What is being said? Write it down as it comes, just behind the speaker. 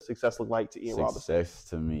success look like to Ian Robinson? Success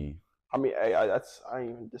to me. I mean, hey, I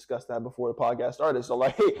didn't even discuss that before the podcast started. So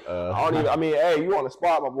like, Uh, I don't even. I mean, hey, you on the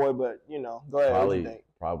spot, my boy, but go ahead. What you think?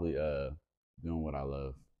 Probably doing what I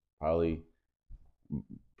love. Probably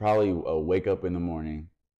wake up in the morning,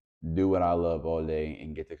 do what I love all day,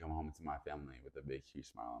 and get to come home to my family with a big,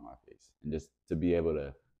 huge smile on my face, and just to be able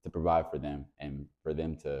to provide for them and for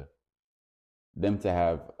them to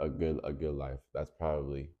have a good life. That's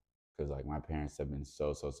probably because like my parents have been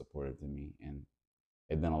so supportive to me, and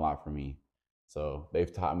they've done a lot for me. So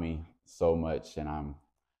they've taught me so much, and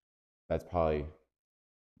that's probably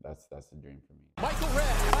that's the dream for me. Michael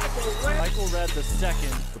Red the second.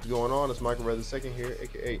 What's going on? It's Michael Red the second here,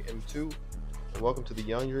 aka M2, and welcome to the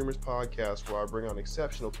Young Dreamers podcast, where I bring on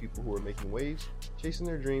exceptional people who are making waves, chasing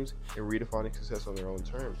their dreams, and redefining success on their own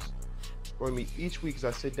terms. Join me each week as I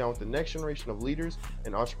sit down with the next generation of leaders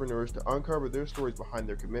and entrepreneurs to uncover their stories behind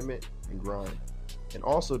their commitment and grind, and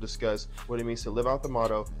also discuss what it means to live out the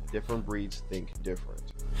motto, different breeds think different.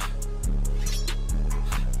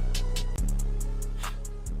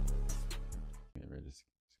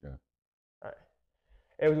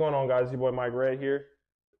 Hey, what's going on, guys? It's your boy Mike Red here.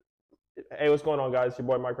 Hey, what's going on, guys? It's your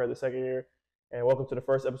boy Mike Red the second here, and welcome to the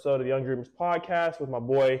first episode of the Young Dreamers podcast with my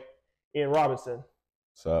boy Ian Robinson.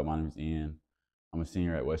 What's up? My name is Eyon. I'm a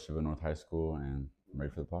senior at Westerville North High School, and I'm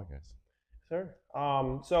ready for the podcast. Sir.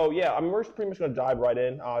 So yeah, I mean, we're pretty much gonna dive right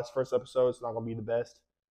in. It's first episode. It's not gonna be the best,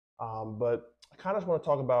 but I kind of just want to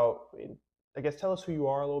talk about. I guess tell us who you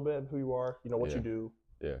are a little bit. Who you are. What you do.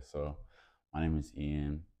 Yeah. So my name is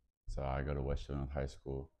Eyon. So I go to Westerville North High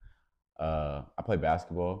School. I play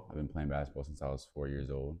basketball. I've been playing basketball since I was 4 years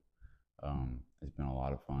old. It's been a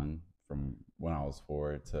lot of fun from when I was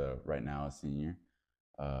 4 to right now, a senior.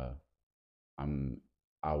 I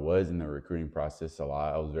was in the recruiting process a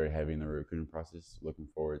lot. I was very heavy in the recruiting process, looking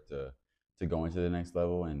forward to going to the next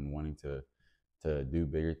level and wanting to do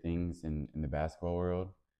bigger things in the basketball world.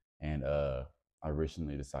 And I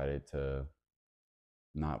recently decided to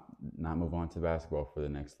not move on to basketball for the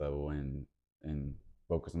next level and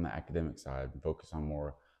focus on the academic side and focus on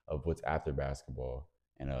more of what's after basketball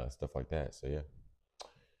and stuff like that. So yeah.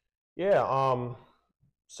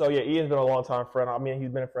 So yeah, Ian's been a long time friend. I mean,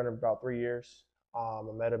 he's been a friend of about 3 years. I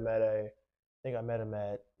met him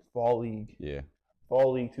at Fall League. Yeah.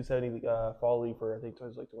 Fall League 270 Fall League for I think it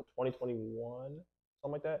was like 2021,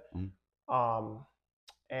 something like that. Mm-hmm.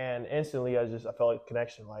 And instantly I felt like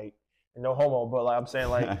connection, like, and no homo, but like I'm saying,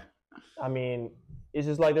 like, I mean, it's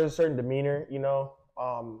just like there's a certain demeanor,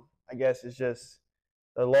 I guess it's just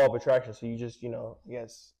the law of attraction. So you just, I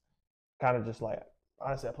guess, kind of just like,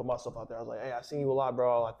 honestly, I put myself out there. I was like, hey, I seen you a lot,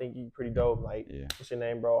 bro. I think you're pretty dope. Like, What's your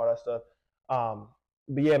name, bro? All that stuff.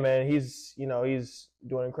 But yeah, man, he's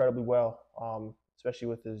doing incredibly well, especially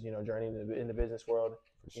with his, journey in the business world,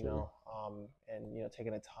 sure. And,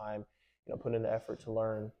 taking the time, putting in the effort to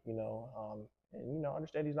learn, and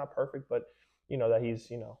understand he's not perfect, but that he's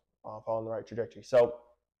following the right trajectory. So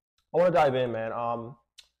I want to dive in, man.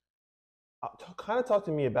 Kind of talk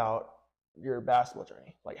to me about your basketball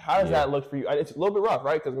journey. Like, how does that look for you? It's a little bit rough,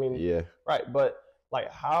 right? Because right. But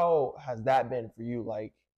like, how has that been for you?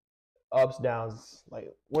 Like, ups, downs.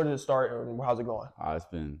 Like, where did it start and how's it going?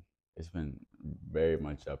 It's been very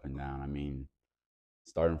much up and down. I mean,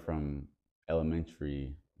 starting from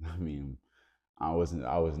elementary, I mean, I was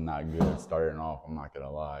not good at starting off. I'm not gonna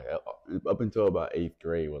lie. Up until about 8th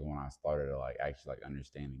grade was when I started to actually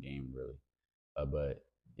understand the game really. But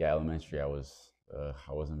yeah, elementary I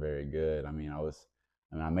wasn't very good. I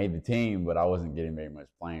made the team, but I wasn't getting very much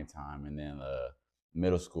playing time. And then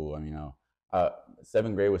middle school,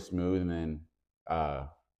 7th grade was smooth, and then but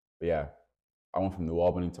yeah, I went from New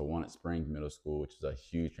Albany to Walnut Springs Middle School, which is a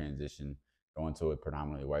huge transition. Going to a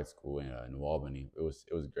predominantly white school in New Albany, it was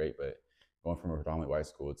great, but going from a predominantly white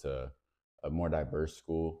school to a more diverse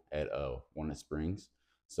school at Walnut Springs.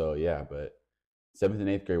 So yeah, but 7th and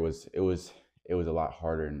 8th grade was a lot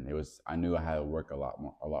harder, and I knew I had to work a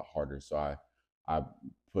lot harder. So I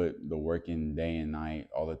put the work in day and night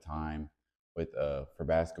all the time with for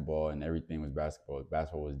basketball, and everything was basketball.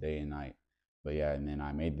 Basketball was day and night. But yeah, and then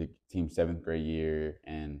I made the team 7th grade year,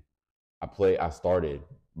 and I started,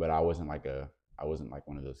 but I wasn't like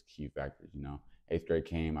one of those key factors, 8th grade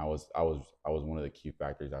came, I was one of the key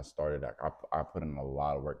factors. I started. I put in a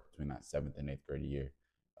lot of work between that 7th and 8th grade year,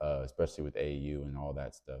 especially with AAU and all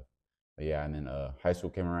that stuff. But yeah, and then high school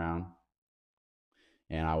came around,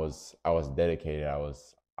 and I was dedicated. I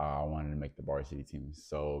wanted to make the varsity team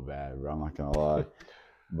so bad, bro. I'm not gonna lie,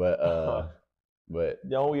 but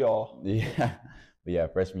don't we all? Yeah, but yeah,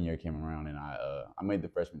 freshman year came around, and I made the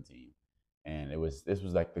freshman team, and this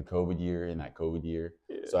was like the COVID year and that COVID year.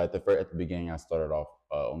 Yeah. So at the beginning, I started off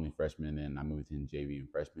only freshman, and then I moved in JV and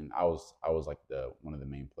freshman. I was like the one of the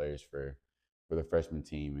main players for the freshman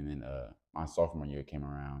team, and then my sophomore year came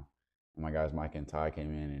around, and my guys Mike and Ty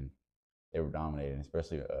came in, and they were dominating.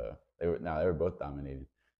 Especially they were both dominating.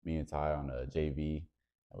 Me and Ty on JV,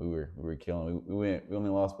 we were killing. We only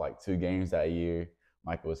lost like 2 games that year.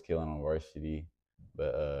 Michael was killing on varsity,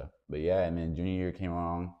 but yeah, and then junior year came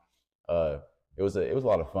along. It was a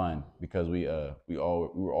lot of fun because we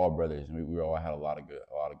were all brothers, and we all had a lot of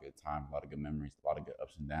good time, a lot of good memories, a lot of good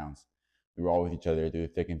ups and downs. We were all with each other through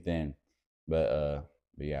thick and thin. But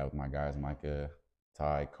yeah, with my guys, Micah,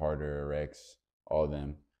 Ty, Carter, Rex, all of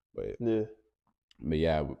them. But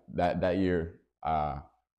yeah, that year,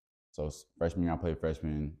 so freshman year I played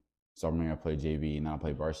freshman, sophomore year I played JV, and then I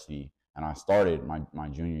played varsity, and I started my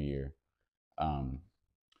junior year.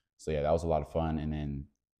 So yeah, that was a lot of fun, and then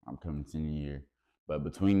I'm coming senior year. But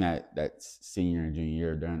between that senior and junior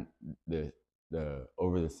year, during the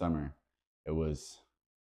over the summer, it was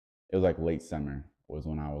like late summer was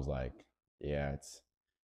when I was like, yeah,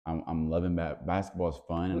 I'm loving basketball is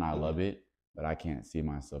fun and I love it, but I can't see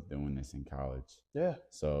myself doing this in college. Yeah.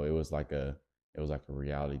 So it was like a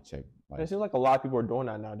reality check. It seems like a lot of people are doing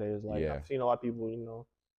that nowadays. Like Yeah. I've seen a lot of people,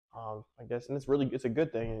 I guess, and it's a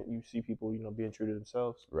good thing. You see people, being true to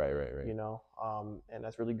themselves. Right. And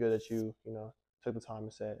that's really good that you took the time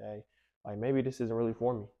and said, hey, like maybe this isn't really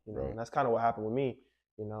for me, Right. And that's kind of what happened with me.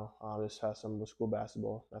 Just had some with school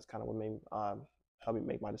basketball. That's kind of what made helped me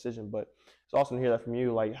make my decision. But it's awesome to hear that from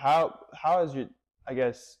you. Like how is your, I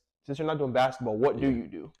guess, since you're not doing basketball, what do you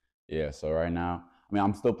do? Yeah. So right now, I mean,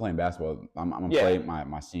 I'm still playing basketball. I'm gonna Yeah. play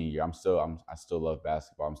my senior year. I still love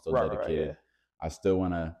basketball. I'm still dedicated. Right, I still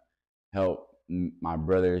want to help my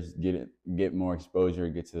brothers get more exposure,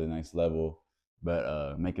 get to the next level,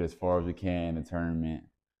 but make it as far as we can in the tournament.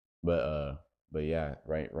 But yeah,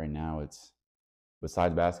 right now it's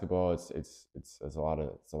besides basketball, it's a lot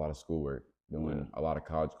of schoolwork, doing a lot of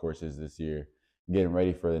college courses this year, getting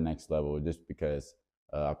ready for the next level. Just because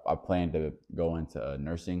I plan to go into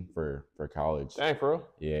nursing for college. Dang, for real?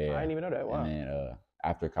 Yeah. I didn't even know that. Wow. And then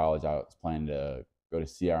after college, I was planning to go to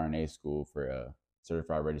CRNA school for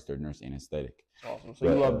certified registered nurse anesthetic. Awesome. So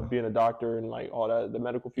you love being a doctor and like all that, the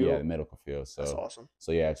medical field? Yeah, the medical field. So that's awesome.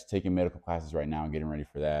 So yeah, just taking medical classes right now and getting ready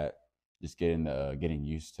for that. Just getting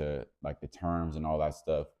used to like the terms and all that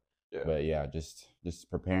stuff. Yeah. But yeah, just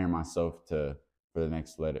preparing myself for the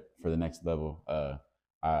next level.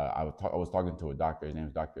 I was talking to a doctor. His name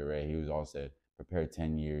is Dr. Ray. He was all said prepare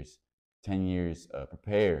 10 years,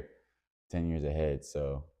 prepare 10 years ahead.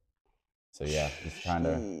 So yeah, just trying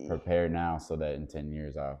to prepare now so that in 10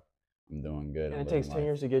 years I'm doing good. And it takes 10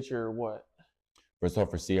 years to get your what? First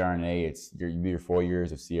off, for CRNA, you do your 4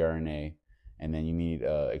 years of CRNA, and then you need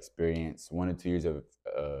experience 1 to 2 years of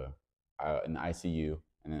in the ICU,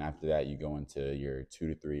 and then after that you go into your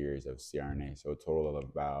 2 to 3 years of CRNA. So a total of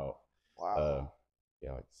about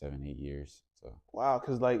like 7-8 years. So wow,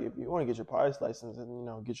 because like if you want to get your pilot's license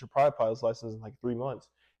and get your pilot's license in like 3 months,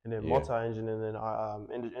 and then multi-engine, and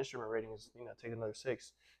then instrument ratings, take another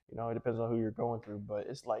 6. It depends on who you're going through, but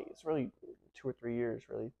it's really 2 or 3 years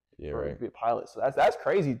really. Yeah, to right. be a pilot. So that's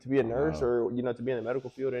crazy to be a nurse or to be in the medical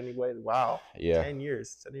field anyway. Wow. Yeah. 10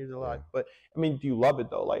 years of your life. But I mean, do you love it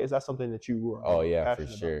though? Like, is that something that you were? Oh yeah,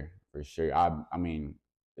 for sure. I mean,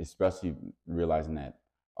 especially realizing that,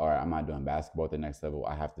 all right, I'm not doing basketball at the next level.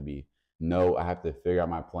 I have to figure out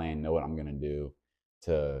my plan, know what I'm gonna do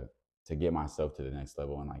to get myself to the next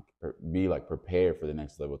level, and be prepared for the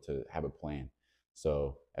next level, to have a plan.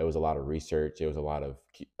 So it was a lot of research. It was a lot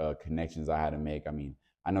of connections I had to make. I mean,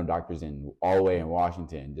 I know doctors all the way in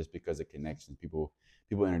Washington just because of connections. People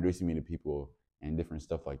introducing me to people and different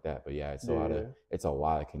stuff like that. But yeah, it's a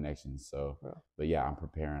lot of connections. So, but yeah, I'm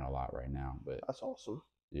preparing a lot right now. But that's awesome.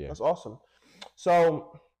 Yeah, that's awesome.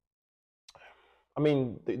 So, I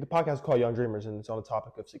mean, the podcast is called Young Dreamers, and it's on the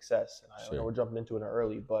topic of success. And I know we're jumping into it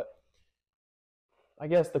early, but I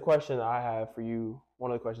guess the question I have for you,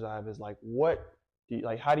 one of the questions I have is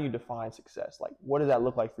how do you define success? Like, what does that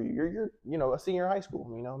look like for you? You're a senior in high school.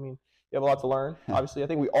 I mean, you have a lot to learn. Obviously, I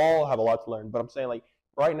think we all have a lot to learn. But I'm saying, like,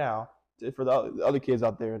 right now, for the other kids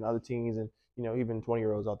out there and other teens and even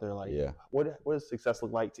 20-year-olds out there, like, what does success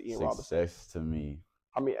look like to Eyon Robinson? Success to me.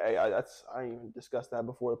 I mean, hey, I didn't even discuss that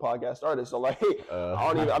before the podcast started. So, like, I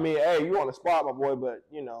don't even. I mean, hey, you on the spot, my boy. But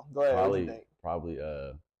go ahead. What do you think? Probably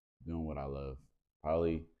doing what I love.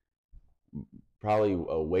 Probably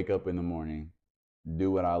wake up in the morning,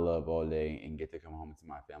 do what I love all day, and get to come home to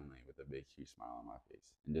my family with a big, huge smile on my face,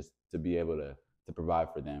 and just to be able to provide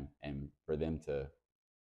for them, and for them to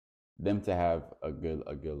them to have a good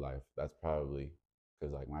life. That's probably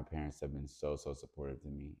because like my parents have been so supportive to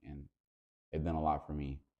me, and they've done a lot for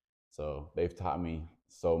me. So they've taught me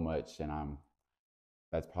so much, and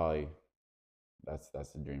that's probably that's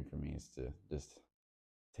the dream for me, is to just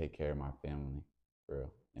take care of my family for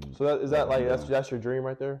real. And So is that what I'm like doing. that's your dream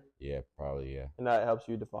right there, Yeah, probably, yeah. and that helps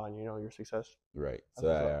you define your success. Right. That's So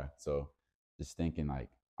what's up. yeah. So just thinking like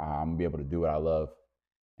I'm gonna be able to do what I love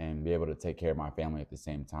and be able to take care of my family at the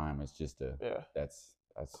same time. It's just Yeah, that's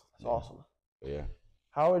yeah. awesome. But yeah.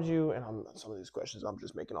 How would you? And some of these questions I'm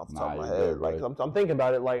just making off the top Nah, of my you're head. good, Like brother. I'm thinking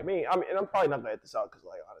about it. Like me, and I'm probably not gonna hit this out because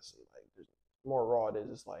like honestly, like there's more raw it is.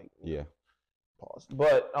 It's like Yeah. pause.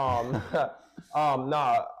 But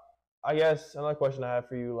nah. I guess another question I have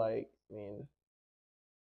for you, like, I mean,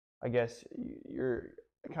 I guess you're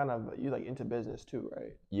kind of you like into business too,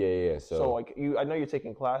 right? Yeah. So like I know you're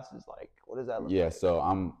taking classes. Like, what does that look Yeah, like? so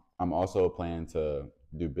I'm also planning to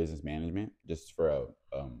do business management just for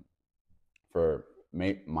a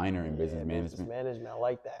minor in business Business management. management. I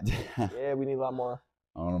like that. Yeah, we need a lot more.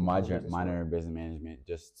 I want a minor in business management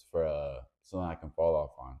just for something I can fall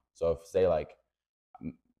off on. So if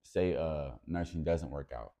say nursing doesn't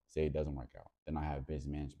work out, say it doesn't work out, then I have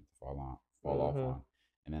business management to fall off on,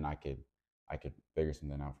 and then I could figure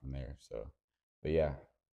something out from there. So, but yeah,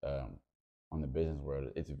 on the business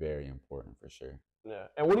world, it's very important for sure. Yeah.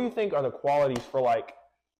 And what do you think are the qualities for like?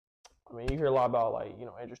 I mean, you hear a lot about like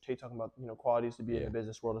Andrew Tate talking about qualities to be in the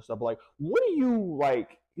business world and stuff. But like, what do you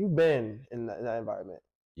like? You've been in that environment.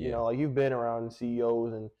 Yeah. Like you've been around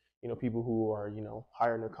CEOs and people who are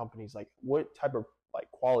hiring their companies. Like, what type of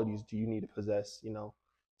like qualities do you need to possess?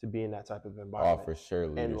 To be in that type of environment. Oh, for sure,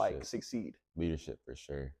 leadership. And like succeed. Leadership for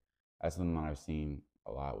sure. That's something that I've seen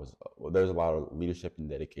a lot. There's a lot of leadership and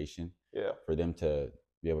dedication. Yeah. For them to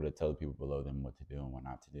be able to tell the people below them what to do and what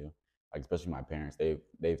not to do. Like especially my parents,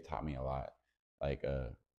 they've taught me a lot. Like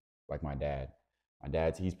my dad. My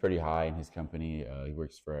dad's he's pretty high in his company. He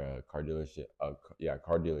works for a car dealership.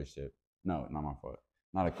 Car dealership. No, not my fault.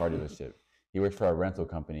 Not a car dealership. He works for a rental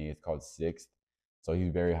company. It's called Sixth. So he's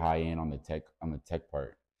very high in on the tech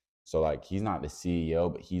part. So like he's not the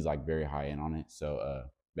CEO, but he's like very high in on it. So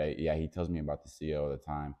he tells me about the CEO all the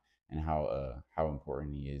time and how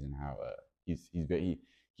important he is and how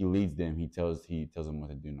he leads them. He tells them what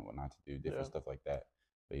to do and what not to do, different stuff like that.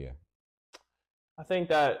 But yeah, I think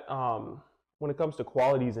that when it comes to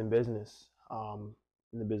qualities in business,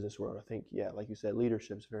 in the business world, I think like you said,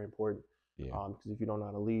 leadership is very important. Yeah. Because if you don't know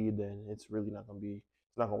how to lead, then it's really not going to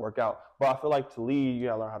work out. But I feel like to lead, you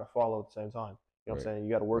got to learn how to follow at the same time. You know what I'm saying?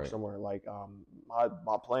 You got to work somewhere. Like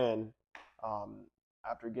my plan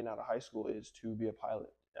after getting out of high school is to be a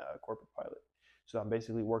pilot, a corporate pilot. So I'm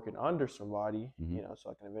basically working under somebody, so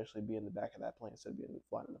I can eventually be in the back of that plane instead of being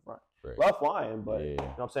flying in the front. Right. Love flying, but you know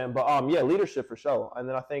what I'm saying? But leadership for sure. And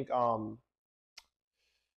then I think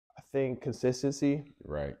consistency.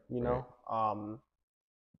 Right. Being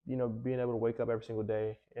able to wake up every single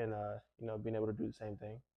day and being able to do the same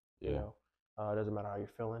thing. Yeah. It doesn't matter how you're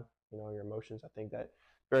feeling, your emotions. I think that's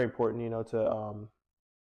very important, to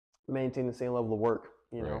maintain the same level of work,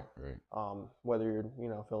 Right. Whether you're,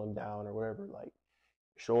 feeling down or whatever, like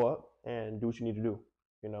show up and do what you need to do,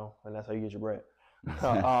 and that's how you get your bread.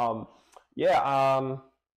 What do you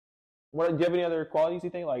have any other qualities you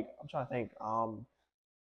think? Like, I'm trying to think,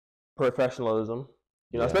 professionalism,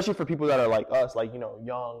 especially for people that are like us, like,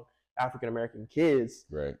 young African-American kids.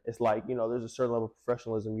 Right. It's like, there's a certain level of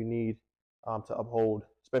professionalism you need to uphold,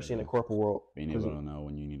 especially in the corporate world. Being able to know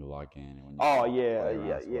when you need to lock in and when you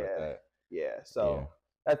So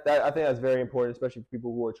that I think that's very important, especially for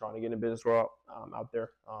people who are trying to get in the business world out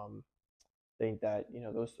there. Think that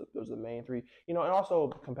those are the main three. And also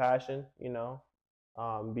compassion.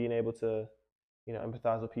 Being able to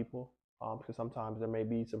empathize with people because sometimes there may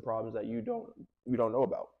be some problems that you don't know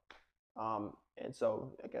about. And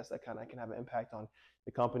so I guess that kind of can have an impact on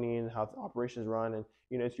the company and how the operations run. And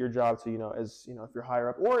it's your job to if you're higher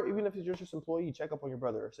up, or even if you're just employee, check up on your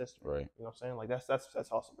brother or sister. Right. You know what I'm saying? Like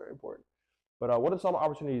that's also very important. But what are some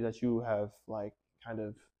opportunities that you have like kind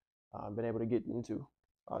of been able to get into?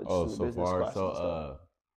 So far,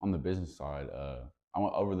 on the business side,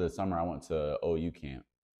 over the summer I went to OU camp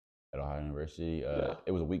at Ohio University.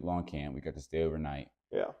 It was a week-long camp. We got to stay overnight.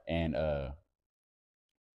 Yeah. And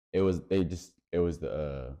it was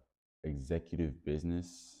the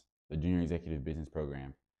junior executive business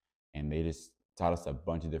program, and they just taught us a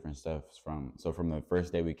bunch of different stuff from the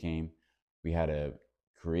first day we came, we had to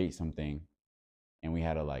create something and we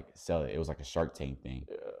had to like sell it. It was like a Shark Tank thing.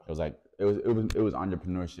 Yeah. It was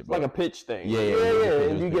entrepreneurship. It's like a pitch thing. Yeah.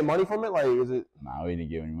 And do you get money from it? Like, is it? Nah, we didn't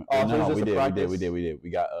get any money. Oh, no, so we did. We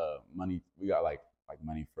got money. We got like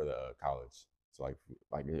money for the college. So like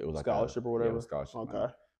it was like scholarship or whatever. Yeah, it was scholarship. Okay.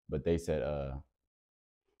 Money. But they said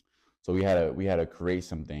so we had to create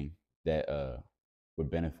something that would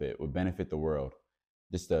benefit the world.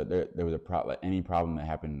 Just there was any problem that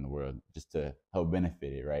happened in the world, just to help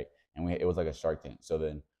benefit it, right? And it was like a Shark Tank. So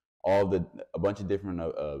then a bunch of different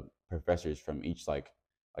professors from each like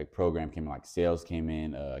program came in, like sales came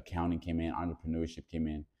in, accounting came in, entrepreneurship came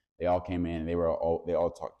in. They all came in, and they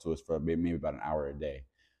all talked to us for maybe about an hour a day.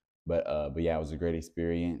 But yeah, it was a great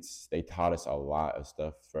experience. They taught us a lot of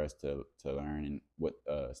stuff for us to learn, and what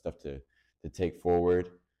stuff to take forward.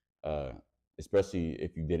 Especially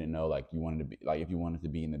if you didn't know, like, if you wanted to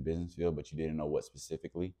be in the business field, but you didn't know what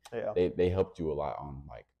specifically. Yeah. They helped you a lot on,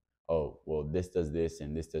 like, oh, well, this does this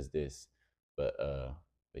and this does this. But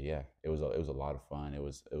yeah, it was a lot of fun. It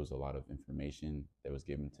was a lot of information that was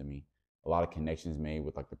given to me. A lot of connections made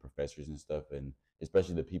with like the professors and stuff, and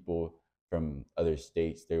especially the people from other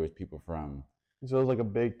states. There was people from. So it was like a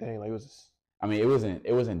big thing. Like, it was. I mean, it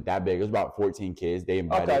wasn't that big. It was about 14 kids. They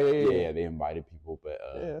invited. Okay, yeah. They invited people, but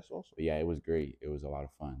yeah, that's awesome. But yeah, it was great. It was a lot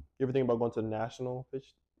of fun. You ever think about going to national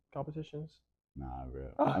pitch competitions? Nah,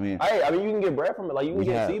 bro. I mean, you can get bread from it. Like, you can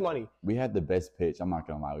get seed money. We had the best pitch. I'm not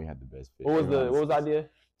gonna lie, we had the best pitch. What was the idea?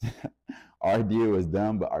 Our idea was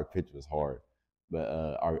dumb, but our pitch was hard. But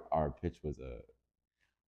our pitch was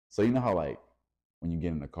so you know how, like, when you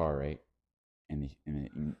get in the car, right, and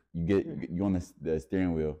you on the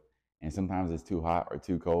steering wheel, and sometimes it's too hot or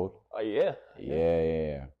too cold. Oh yeah.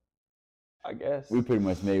 Yeah. I guess we pretty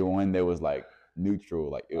much made one that was like neutral,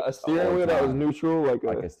 like a steering wheel that was neutral, like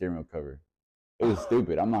a steering wheel cover. It was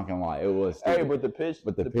stupid. I'm not gonna lie, it was stupid. Hey, but the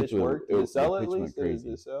pitch worked. Did it sell at least? Did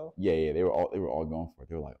it sell? Yeah. They were all going for it.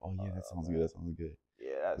 They were like, oh yeah, that sounds good. That sounds good.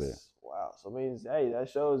 Yeah, that's wow. So it means, hey, that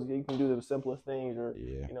shows you can do the simplest things, or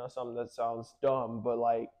something that sounds dumb, but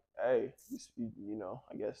like, hey,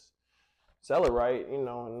 I guess sell it right, and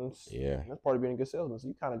that's part of being a good salesman. So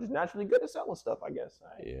you kind of just naturally good at selling stuff, I guess.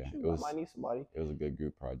 Yeah, I might need somebody. It was a good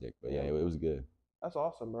group project, but yeah, it was good. That's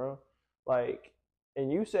awesome, bro. Like,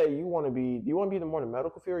 and you say do you want to be the more in the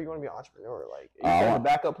medical field, or you want to be an entrepreneur? Like, you have a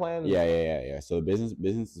backup plan? Yeah. So business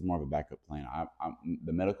is more of a backup plan.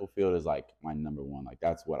 The medical field is like my number one. Like,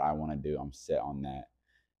 that's what I want to do. I'm set on that.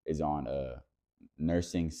 Is on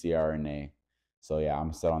nursing, CRNA. So yeah,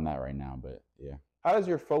 I'm set on that right now. But yeah. How does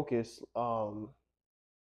your focus, I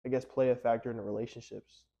guess, play a factor in the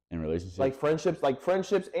relationships? In relationships? Like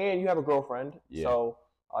friendships, and you have a girlfriend. Yeah. So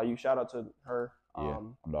you shout out to her. Yeah,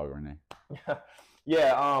 my dog Renee.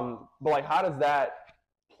 Yeah. But like, how does that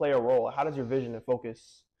play a role? How does your vision and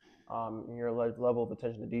focus, your level of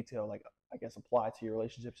attention to detail, like, I guess, apply to your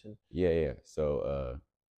relationships and? Yeah. So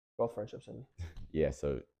both friendships and. Yeah.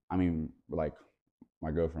 So I mean, like,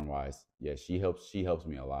 my girlfriend wise, yeah, she helps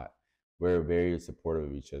me a lot. We're very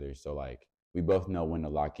supportive of each other. So like, we both know when to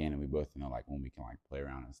lock in, and we both know like when we can like play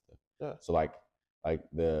around and stuff. Yeah. So like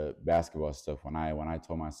the basketball stuff, when I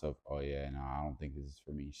told myself, oh yeah, no, I don't think this is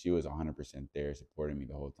for me, she was 100% there supporting me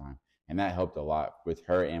the whole time. And that helped a lot with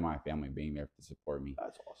her and my family being there to support me.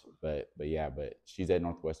 That's awesome. But she's at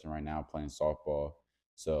Northwestern right now playing softball.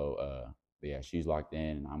 So but yeah, she's locked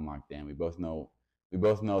in and I'm locked in. We both know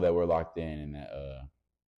that we're locked in, and that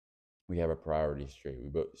we have our priorities straight.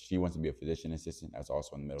 She wants to be a physician assistant. That's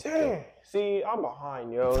also in the middle. Damn. See, I'm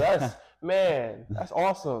behind, yo. That's man. That's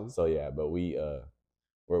awesome. So yeah, but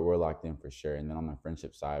we're locked in for sure. And then on the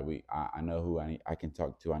friendship side, I know who I can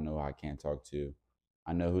talk to. I know who I can't talk to.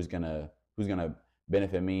 I know who's gonna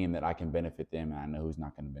benefit me, and that I can benefit them. And I know who's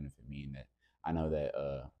not gonna benefit me, and that I know that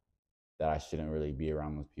that I shouldn't really be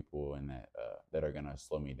around those people, and that are gonna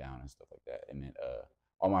slow me down and stuff like that. And then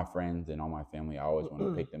all my friends and all my family, I always want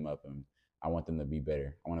to pick them up, and I want them to be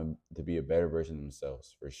better. I want them to be a better version of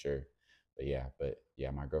themselves, for sure. But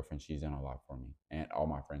yeah, my girlfriend, she's done a lot for me, and all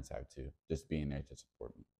my friends have too. Just being there to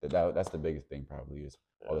support me. That's the biggest thing, probably, is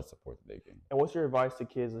all the support that they've given. And what's your advice to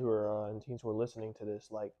kids who are and teens who are listening to this?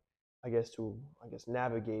 Like, I guess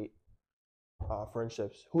navigate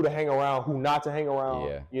friendships, who to hang around, who not to hang around.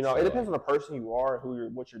 Yeah. So, it depends on the person you are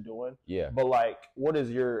and what you're doing. Yeah. But like, what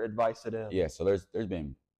is your advice to them? Yeah. So there's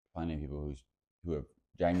been plenty of people who have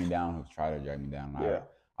dragged me down, who've tried to drag me down.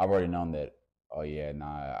 I've already known that. Oh yeah,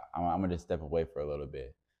 nah, I'm gonna just step away for a little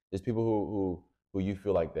bit. There's people who you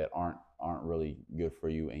feel like that aren't really good for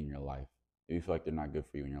you in your life. If you feel like they're not good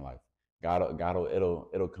for you in your life, God will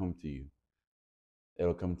it'll come to you.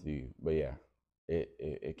 It'll come to you. But yeah,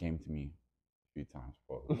 it came to me a few times.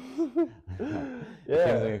 It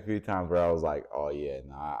came to Yeah. me a few times where I was like, oh yeah,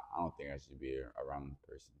 nah, I don't think I should be around this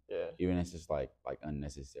person. Yeah. Even if it's just like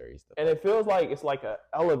unnecessary stuff. And it feels like it's like an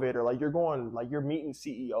elevator. Like you're meeting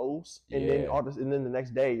CEOs, and then Yeah. and then the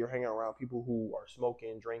next day you're hanging around people who are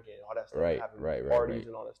smoking, drinking, all that stuff, Right, having right, parties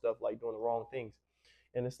and all that stuff, like doing the wrong things.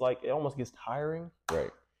 And it's like it almost gets tiring.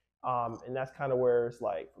 Right. And that's kind of where it's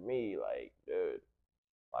like for me, like, dude,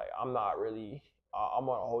 like I'm not really, I'm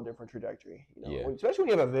on a whole different trajectory, you know. Yeah. Especially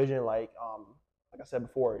when you have a vision, like I said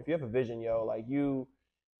before, if you have a vision, yo, like you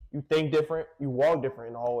think different, you walk different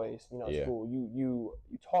in the hallways, you know, at Yeah. school. You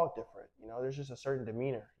talk different, you know. There's just a certain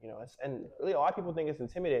demeanor, you know. And really, a lot of people think it's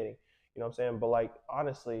intimidating, you know what I'm saying? But like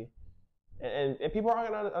honestly, and people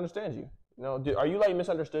aren't gonna understand you. You know, are you like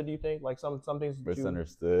misunderstood? Do you think like some things that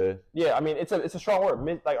Misunderstood? Yeah, I mean it's a strong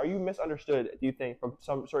word. Like, are you misunderstood? Do you think from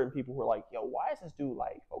some certain people who are like, yo, why is this dude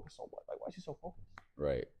like focused so much? Like, why is he so focused?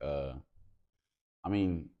 Right. I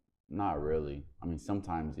mean, not really. I mean,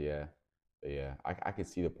 sometimes, yeah. But yeah, I could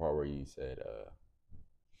see the part where you said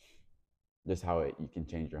just how you can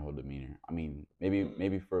change your whole demeanor. I mean,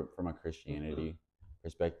 maybe from a Christianity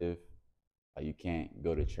perspective, like you can't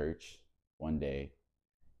go to church one day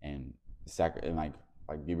and like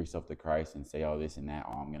give yourself to Christ and say all this and that.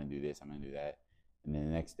 Oh, I'm gonna do this. I'm gonna do that. And then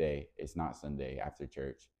the next day, it's not Sunday after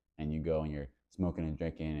church, and you go and you're smoking and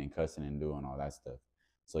drinking and cussing and doing all that stuff.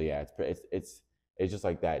 So yeah, it's just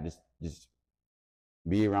like that. Just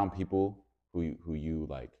be around people who you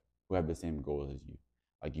like, who have the same goals as you.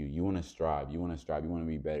 Like you want to strive. You want to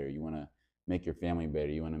be better. You want to make your family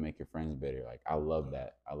better. You want to make your friends better. Like I love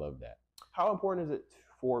that. How important is it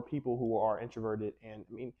for people who are introverted, and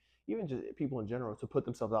I mean even just people in general, to put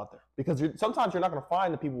themselves out there? Because sometimes you're not going to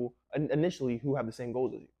find the people initially who have the same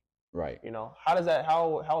goals as you. Right. You know, how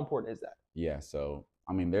important is that? Yeah. So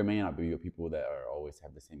I mean, there may not be people that are always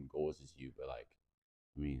have the same goals as you, but like,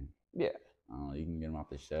 I mean, yeah, you can get them off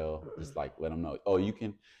the shell. Just like let them know. Oh, you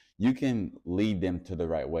can lead them to the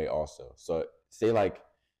right way also. So say like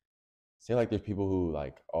there's people who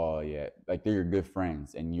like, oh yeah, like they're your good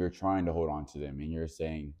friends and you're trying to hold on to them and you're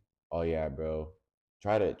saying, oh yeah, bro,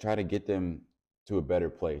 try to get them to a better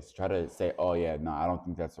place. Try to say, oh yeah, no, I don't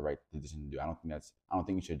think that's the right decision to do. I don't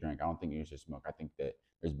think you should drink. I don't think you should smoke. I think that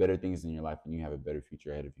there's better things in your life and you have a better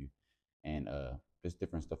future ahead of you. And just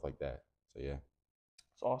different stuff like that. So yeah.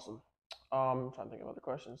 It's awesome. I'm trying to think of other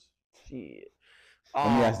questions. Shit. Let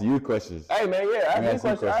me ask you questions. Hey man, yeah, ask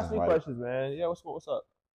me Mike. questions, man. Yeah, what's up?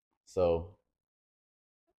 So,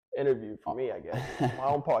 interview for me, I guess. My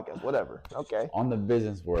own podcast, whatever. Okay. On the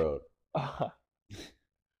business world,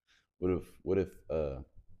 what if the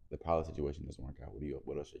pilot situation doesn't work out?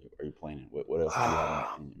 What else are you planning? What else do you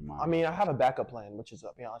have in your mind? I mean, I have a backup plan, which is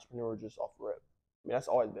being an entrepreneur just off rip. I mean, that's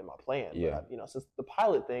always been my plan. Yeah. But, since the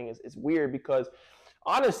pilot thing is weird because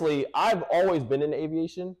honestly, I've always been in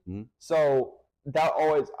aviation. Mm-hmm. So that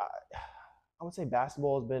always, I would say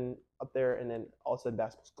basketball has been up there, and then all of a sudden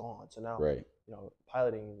basketball's gone. So now, right.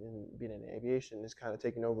 Piloting and being in aviation is kind of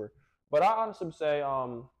taking over. But I honestly would say,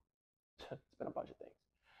 it's been a bunch of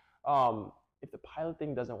things. If the pilot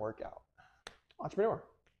thing doesn't work out, entrepreneur.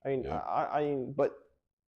 I mean, yeah. But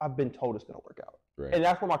I've been told it's going to work out. Right. And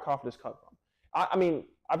that's where my confidence comes from. I mean,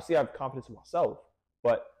 obviously I have confidence in myself,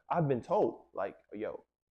 but I've been told, like, yo,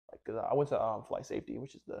 like, because I went to flight safety,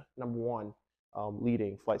 which is the number one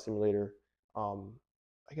leading flight simulator,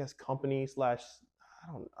 I guess company / I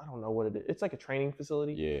don't know what it is. It's like a training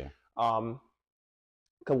facility. Yeah. I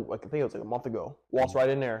think it was like a month ago. Waltzed right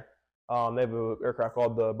in there. They have an aircraft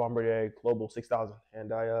called the Bombardier Global 6000,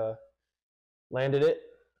 and I landed it,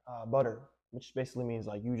 butter, which basically means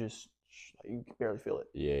like you can barely feel it.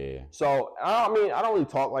 Yeah. So I mean, I don't really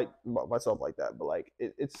talk like about myself like that, but like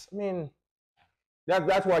it's. I mean,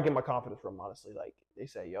 that's where I get my confidence from. Honestly, like they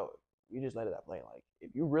say, yo, you just landed that plane. Like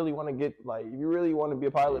if you really want to if you really want to be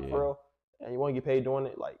a pilot for real, and you want to get paid doing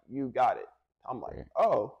it, like you got it. I'm like,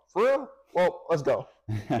 oh, for real? Well, let's go.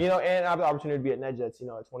 And I have the opportunity to be at NetJets,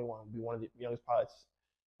 at 21, be one of the youngest pilots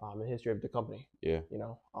in the history of the company. Yeah.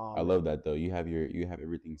 I love that though. You have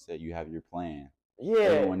everything set. You have your plan. Yeah.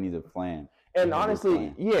 Everyone needs a plan. And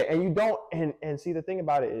honestly, and you don't, and see, the thing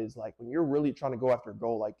about it is, like, when you're really trying to go after a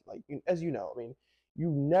goal, like as you know, I mean, you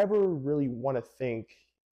never really want to think,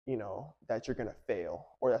 that you're gonna fail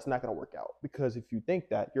or that's not gonna work out, because if you think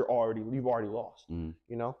that, you've already lost.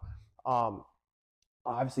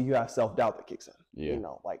 Obviously you have self-doubt that kicks in. Yeah.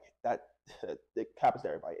 Like that it happens to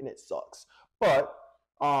everybody and it sucks. But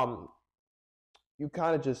you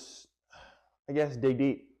kind of just, I guess, dig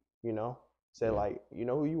deep, say like, you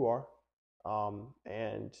know who you are.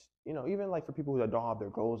 And even like for people who don't have their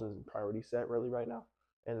goals and priorities set really right now,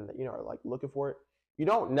 and are like looking for it, you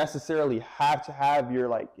don't necessarily have to have your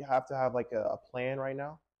you have to have like a plan right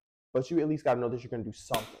now, but you at least got to know that you're going to do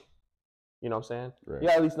something. You know what I'm saying? Right. You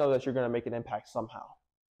gotta at least know that you're going to make an impact somehow.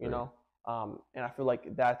 You Right. know, and I feel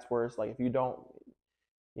like that's where it's like if you don't,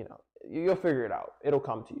 you'll figure it out. It'll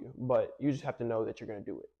come to you, but you just have to know that you're going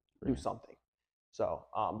to do it, do Right. something. So,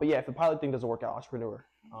 but yeah, if the pilot thing doesn't work out, entrepreneur,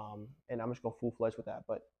 and I'm just going full fledged with that,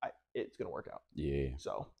 but it's going to work out. Yeah.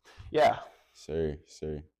 So, yeah. Sir.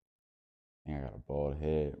 I think I got a bald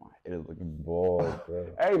head. My head is looking bald, bro.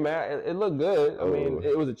 Hey man, it looked good. I mean, Oh.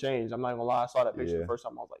 it was a change. I'm not gonna lie. I saw that picture the first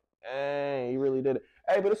time. I was like, dang, he really did it.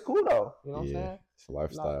 Hey, but it's cool though. You know what I'm saying? It's a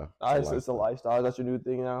lifestyle. It's a lifestyle. That's your new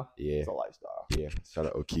thing now? Yeah. It's a lifestyle. Yeah. Shout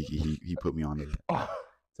out Okiki. He put me on it.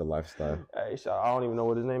 It's a lifestyle. Hey, I don't even know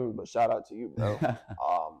what his name is, but shout out to you, bro.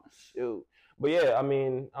 Shoot. But yeah, I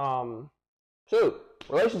mean,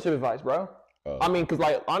 relationship advice, bro. I mean, because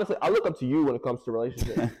like honestly, I look up to you when it comes to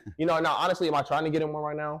relationships. Now honestly, am I trying to get in one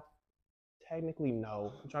right now? Technically,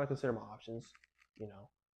 no. I'm trying to consider my options.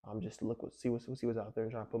 I'm just see what's out there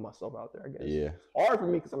and trying to put myself out there. I guess. Yeah. It's hard for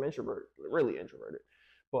me because I'm introverted, really introverted.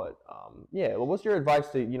 But yeah. Well, what's your advice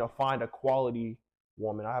to find a quality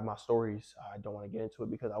woman? I have my stories. I don't want to get into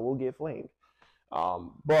it because I will get flamed.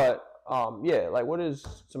 Yeah. Like, what is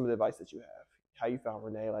some of the advice that you have? How you found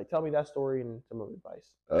Renee? Like, tell me that story and some of the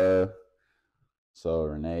advice. So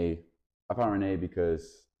Renee, I found Renee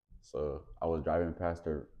because I was driving past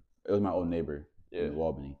her. It was my old neighbor in New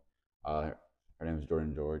Albany. Her name was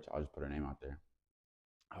Jordan George. I'll just put her name out there.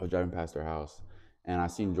 I was driving past her house, and I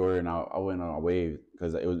seen Jordan. I went on a wave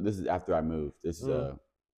because this is after I moved. This is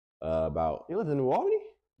about. You live in New Albany?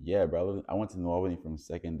 Yeah, bro. I went to New Albany from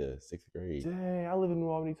 2nd to 6th grade. Dang, I live in New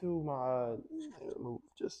Albany too. I moved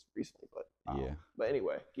just recently, but yeah. But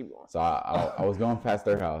anyway, keep going. So I was going past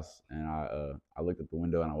their house, and I looked at the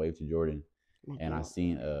window and I waved to Jordan, and I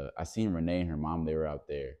seen Renee and her mom. They were out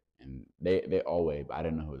there, and they all waved, but I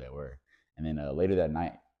didn't know who they were. And then later that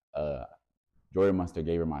night, Jordan must have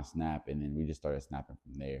gave her my snap, and then we just started snapping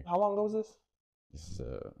from there. How long ago was this? This is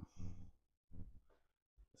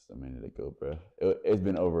a minute ago, bro. It's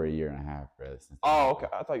been over 1.5 years, bro. Okay.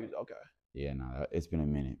 I thought you was okay. Yeah, no, it's been a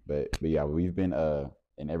minute, but yeah, we've been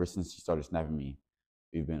and ever since she started snapping me,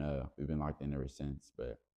 we've been locked in ever since.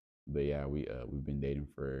 But yeah, we've been dating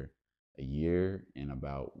for 1 year and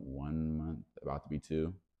about 1 month, about to be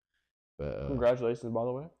 2. But congratulations, by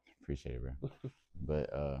the way. Appreciate it, bro. but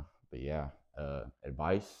yeah,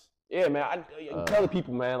 advice. Yeah, man. Tell the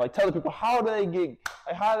people, man. Like, tell the people how do they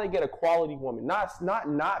get a quality woman?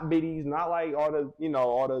 Not biddies, not like all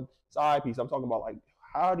the side piece. I'm talking about like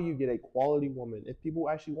how do you get a quality woman? If people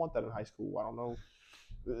actually want that in high school, I don't know,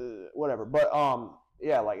 whatever. But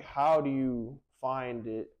yeah, like how do you find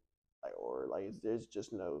it? Like, or like there's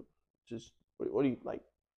just what do you like?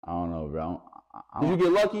 I don't know, bro. Did you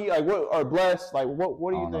get lucky? Like what or blessed? Like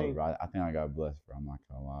what do you think? Know, bro. I think I got blessed, bro. I'm not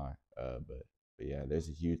gonna lie. But yeah, there's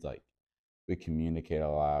a huge we communicate a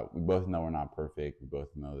lot. We both know we're not perfect. We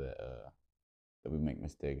both know that we make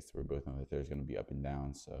mistakes. We both know that there's gonna be up and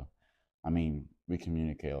downs. So, I mean, we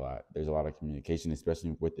communicate a lot. There's a lot of communication,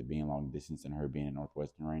 especially with it being long distance and her being in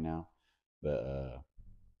Northwestern right now. But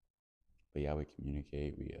yeah, we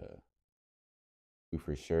communicate. We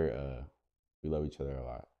for sure we love each other a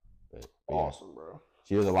lot. But awesome, yeah. Bro.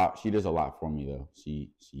 She does a lot. She does a lot for me though.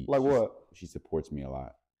 What? She supports me a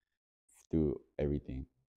lot through everything.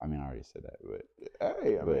 I mean, I already said that, but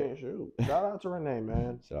hey, I mean, shoot. Shout out to Renee,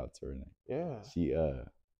 man. Shout out to Renee. Yeah. She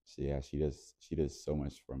does so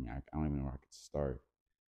much for me. I don't even know where I could start.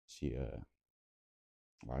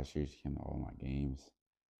 Last year she came to all my games.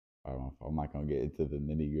 I'm not gonna get into the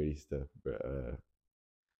nitty gritty stuff, but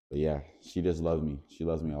yeah, she just loves me. She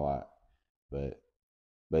loves me a lot, but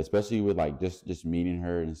especially with like just meeting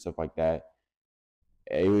her and stuff like that,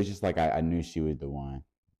 it was just like I knew she was the one.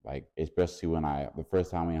 Like especially when the first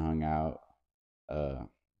time we hung out,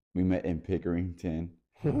 we met in Pickerington,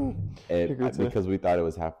 because we thought it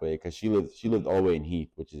was halfway. Because she lived all the way in Heath,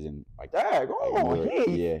 which is in like Heath.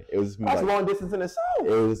 Yeah, it was smooth. That's long distance in the south. It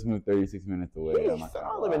was a smooth 36 minutes away.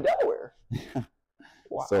 I live in Delaware.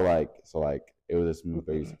 Wow. So it was a smooth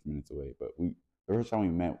 36 minutes away. But the first time we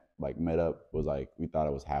met up was like we thought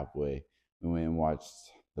it was halfway. We went and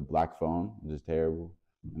watched the Black Phone, which is terrible,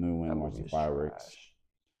 and then we went and watched the fireworks. Trash.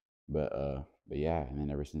 But yeah, and then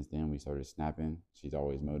ever since then we started snapping. She's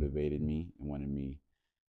always motivated me and wanted me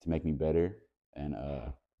to make me better. And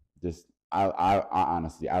I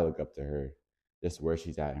honestly look up to her, just where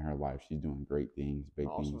she's at in her life. She's doing great things, big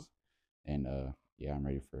things. And yeah, I'm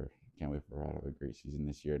ready can't wait for her to have a great season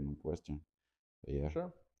this year at Northwestern. But yeah.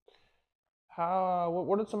 Sure.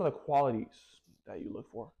 What are some of the qualities that you look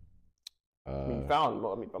for? I mean, found.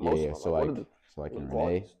 I mean, but Yeah, most yeah. of them. So Like, what like, are the so like in Renee,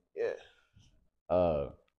 qualities? Yeah.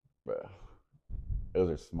 bro, it was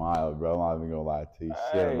her smile, bro. I'm not even gonna lie to you.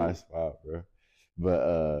 She had a Hey, nice smile, bro.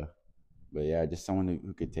 But yeah, just someone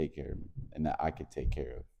who could take care of me and that I could take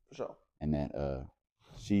care of, for sure. and that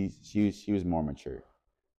she was more mature,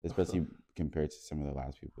 especially compared to some of the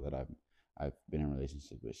last people that I've been in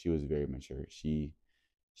relationships with. She was very mature. She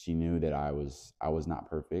knew that I was not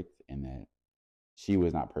perfect, and that she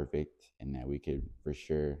was not perfect, and that we could for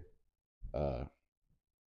sure uh,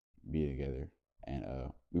 be together. And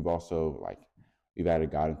we've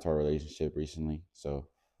added God into our relationship recently, so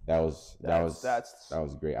That's that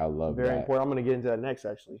was great. I love very that. important. I'm gonna get into that next,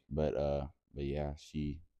 actually. But yeah,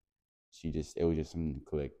 she just, it was just something to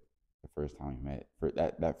click the first time we met. For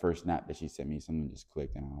that first snap that she sent me, something just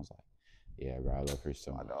clicked, and I was like, yeah, bro, I love her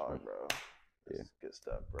so My much, dog, bro. Yeah. That's good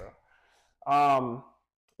stuff, bro.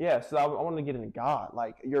 Yeah. So I want to get into God.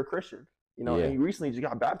 Like, you're a Christian, Yeah. and you recently just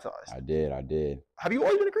got baptized. I did. Have you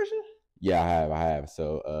always been a Christian? Yeah, I have.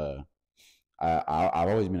 So I've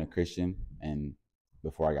always been a Christian, and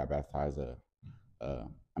before I got baptized,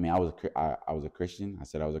 I mean, I was a Christian. I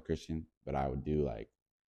said I was a Christian, but I would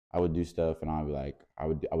do stuff, and I'd be like, I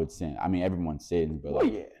would sin. I mean, everyone sins, but Well,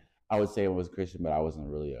 like, yeah. I would say I was a Christian, but I wasn't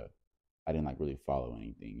really I didn't like really follow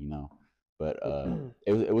anything, you know. But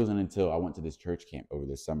it wasn't until I went to this church camp over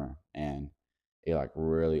this summer, and it like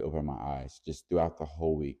really opened my eyes just throughout the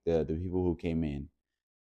whole week. The people who came in,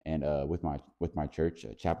 and with my church,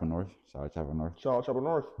 Chapel North, shout out Chapel North. Charles Chapel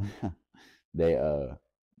North. They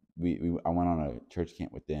I went on a church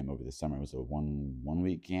camp with them over the summer. It was a one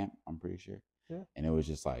week camp, I'm pretty sure. Yeah. And it was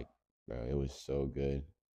just like, bro, it was so good.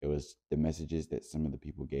 It was the messages that some of the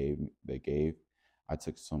people gave. I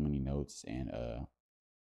took so many notes, and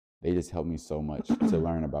they just helped me so much to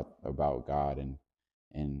learn about God.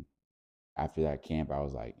 And after that camp, I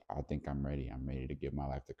was like, I think I'm ready. I'm ready to give my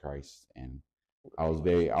life to Christ. And I was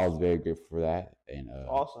very grateful for that. And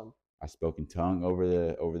Awesome. I spoke in tongue over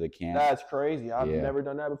the camp. That's crazy. I've never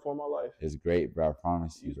done that before in my life. It's great, bro. I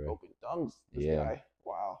promise you, You bro. spoke in tongues. This Yeah. guy.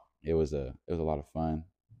 Wow. It was a lot of fun,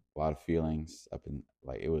 a lot of feelings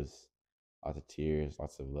it was lots of tears,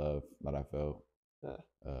 lots of love that I felt. Yeah.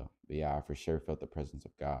 But yeah, I for sure felt the presence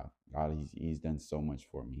of God. He's done so much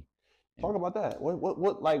for me. Talk about that.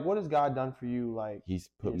 What has God done for you? Like, He's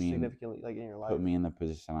put me significantly, like, in your life. Put me in the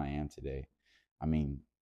position I am today. I mean,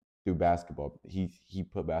 through basketball, he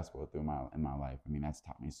put basketball in my life. I mean, that's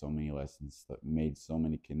taught me so many lessons, made so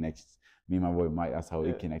many connections. Me and my boy Mike, that's how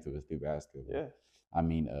we connected, was through basketball. Yeah. I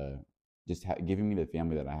mean, just giving me the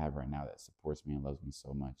family that I have right now that supports me and loves me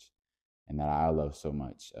so much, and that I love so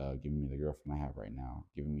much. Giving me the girlfriend I have right now,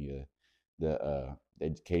 giving me the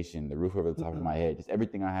education, the roof over the top of my head, just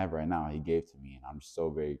everything I have right now, he gave to me, and I'm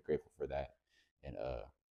so very grateful for that. And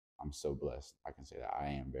I'm so blessed. I can say that I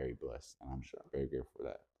am very blessed, and I'm very grateful for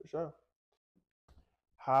that. For sure.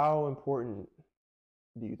 How important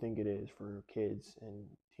do you think it is for kids and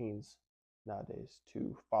teens nowadays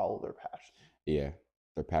to follow their passion? Yeah,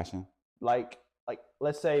 their passion. Like,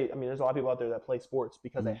 let's say, I mean, there's a lot of people out there that play sports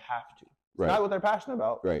because they have to. It's Right. not what they're passionate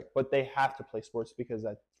about, Right. but they have to play sports because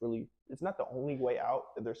it's not the only way out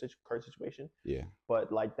of their current situation. Yeah.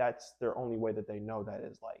 But like, that's their only way that they know that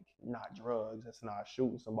is like not drugs. It's not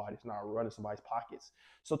shooting somebody. It's not running somebody's pockets.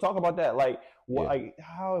 So talk about that. Like, like,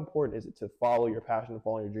 how important is it to follow your passion and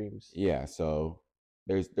follow your dreams? Yeah. So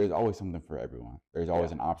there's always something for everyone. There's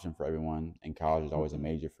always an option for everyone. In college, there's always a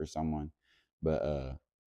major for someone. But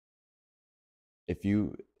if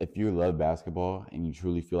you love basketball and you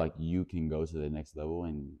truly feel like you can go to the next level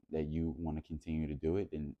and that you want to continue to do it,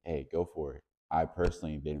 then hey, go for it. I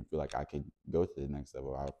personally didn't feel like I could go to the next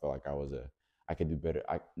level. I felt like I could do better.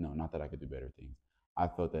 Not that I could do better things. I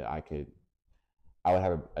felt that I would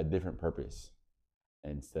have a different purpose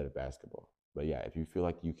instead of basketball. But yeah, if you feel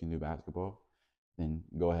like you can do basketball, then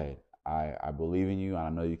go ahead. I believe in you, and I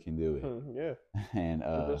know you can do it. Yeah. And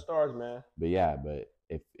the stars, man. But yeah,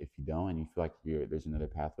 if you don't, and you feel like there's another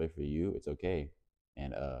pathway for you, it's okay.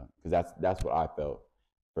 And because that's what I felt.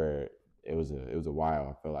 For it was a while.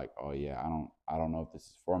 I felt like, oh yeah, I don't know if this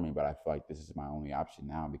is for me, but I feel like this is my only option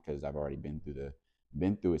now because I've already been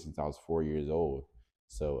through it since I was 4 years old.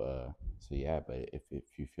 So yeah, but if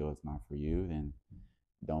you feel it's not for you, then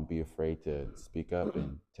don't be afraid to speak up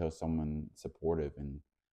and tell someone supportive and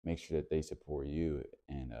make sure that they support you.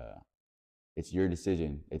 And it's your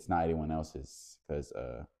decision. It's not anyone else's, because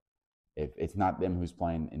if it's not them who's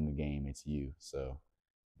playing in the game, it's you. So,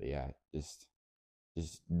 but yeah, just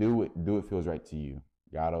do what feels right to you.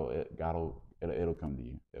 It'll come to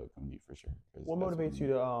you. It'll come to you for sure. What motivates you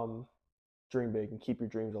to dream big and keep your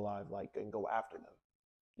dreams alive, like, and go after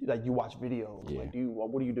them? like you watch videos. Yeah. Like,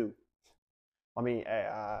 what do you do? I mean,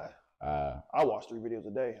 I watch 3 videos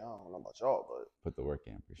a day. I don't know about y'all, but put the work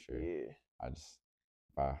in for sure. yeah. I just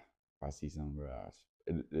if I see something, bro,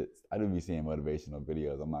 I do be seeing motivational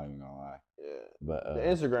videos. I'm not even gonna lie. Yeah. But The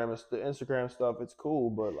Instagram stuff, it's cool,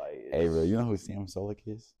 but like, hey, bro, you know who Sam Solik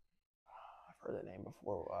is? I've heard that name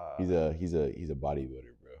before. He's a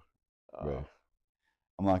bodybuilder, bro.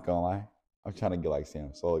 I'm not gonna lie. I'm trying to get like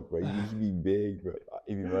Sam Solik, bro. You should be big, bro.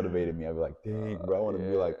 If you motivated me, I'd be like, dang, bro, I want to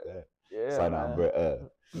be like that. Yeah, so now, bro.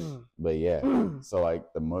 But yeah, so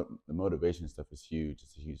like the motivation stuff is huge.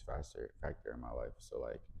 It's a huge factor in my life. So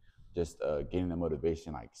like, just getting the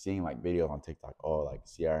motivation, like seeing like videos on TikTok, like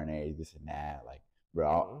CRNA, this and that, like,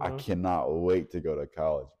 bro, I cannot wait to go to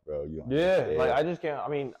college, bro. Like I just can't. I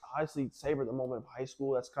mean, honestly, savor the moment of high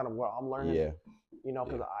school. That's kind of what I'm learning. Yeah. You know,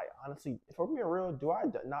 because I honestly, if we're being real,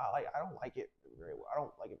 not like I don't like it very well. I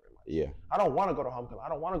don't like it very much. Yeah. I don't want to go to homecoming. I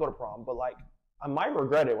don't want to go to prom, but like I might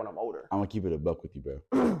regret it when I'm older. I'm gonna keep it a buck with you, bro.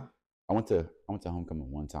 I went to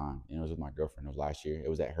homecoming one time, and it was with my girlfriend. It was last year. It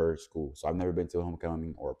was at her school, so I've never been to a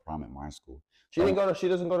homecoming or a prom at my school. She didn't go to. She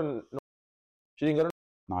doesn't go to. She didn't go to.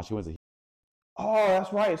 No, she went to. Oh,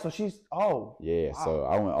 that's right. So she's. Oh. Yeah. Wow. So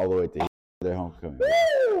I went all the way to their homecoming.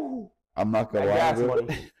 Woo! I'm not gonna lie, bro.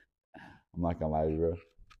 I'm not gonna lie, bro.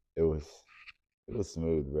 It was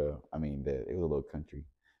smooth, bro. I mean, it was a little country.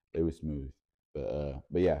 It was smooth,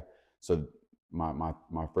 but yeah. So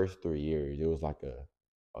my first 3 years, it was like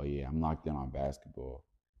oh yeah, I'm locked in on basketball.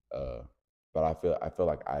 But I feel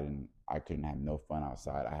like I couldn't have no fun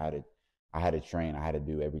outside. I had to train. I had to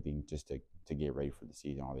do everything just to get ready for the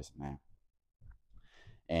season, all this and that.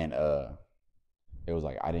 And it was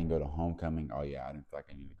like I didn't go to homecoming. Oh yeah, I didn't feel like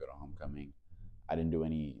I needed to go to homecoming. I didn't do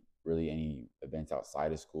any events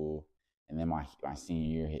outside of school. And then my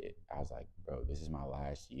senior year hit. I was like, bro, this is my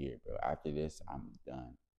last year, bro. After this, I'm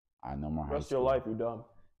done. I no more high school. Rest of your life, you're done.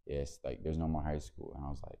 Yes, like there's no more high school. And I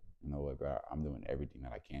was like, you know what, bro? I'm doing everything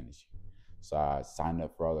that I can this year. So I signed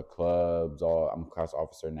up for all the clubs. I'm a class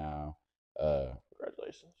officer now.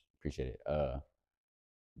 Congratulations. Appreciate it.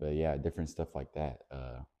 But yeah, different stuff like that.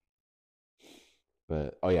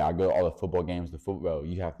 But oh yeah, I go to all the football games. The football,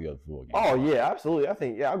 you have to go to the football games. Oh yeah, absolutely. I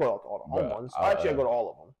think I go to all the home ones. Actually, I go to all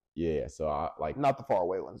of them. Yeah, so I like not the far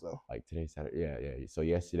away ones though. Like today's Saturday. Yeah. So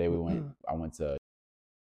yesterday we went. I went to.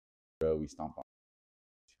 We stomped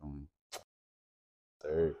on.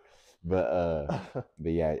 But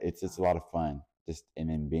yeah, it's a lot of fun. And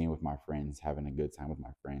then being with my friends, having a good time with my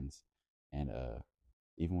friends, and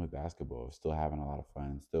even with basketball, still having a lot of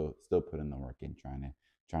fun. Still putting the work in,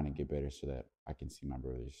 trying to get better so that I can see my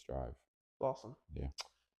brothers strive. Awesome. Yeah.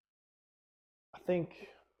 I think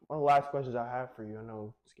one of the last questions I have for you. I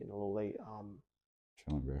know it's getting a little late.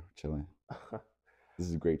 Chilling, bro. Chilling. This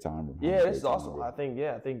is a great time, bro. Yeah, this is awesome. Bro. I think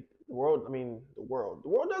the world. I mean, the world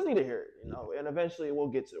does need to hear it, you know. And eventually, we'll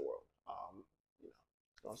get to the world. You know,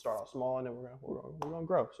 it's gonna start off small, and then we're gonna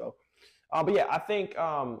grow. So, but yeah, I think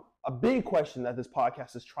a big question that this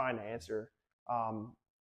podcast is trying to answer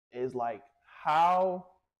is like, how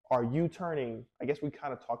are you turning? I guess we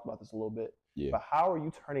kind of talked about this a little bit. Yeah. But how are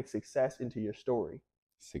you turning success into your story?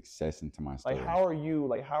 Success into my story. Like, how are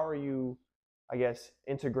you? I guess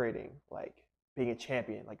integrating like being a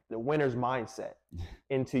champion, like the winner's mindset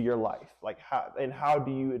into your life. Like how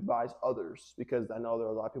do you advise others? Because I know there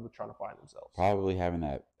are a lot of people trying to find themselves. Probably having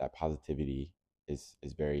that positivity is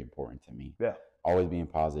very important to me. Yeah. Always being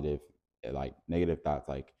positive, like negative thoughts,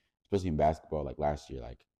 like especially in basketball, like last year,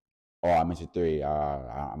 like, oh, I missed a three.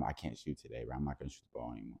 I can't shoot today, but I'm not going to shoot the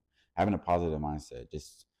ball anymore. Having a positive mindset,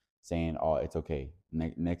 just saying, oh, it's okay.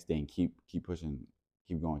 Next thing, keep pushing,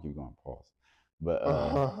 keep going, pause.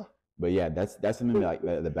 But yeah, that's something that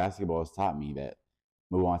like the basketball has taught me, that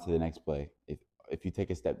move on to the next play. If you take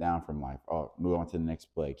a step down from life, move on to the next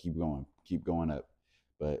play. Keep going up.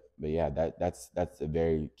 But yeah, that's a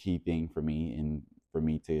very key thing for me, and for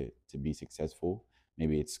me to be successful.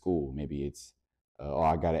 Maybe it's school. Maybe it's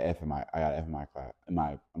I got an F in my class in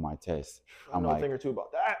my test. I'm like, a thing or two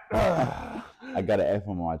about that. I got an F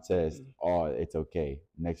on my test. Oh, it's okay.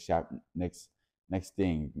 Next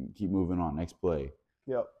thing. Keep moving on. Next play.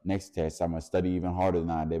 Yep. Next test, I'm gonna study even harder than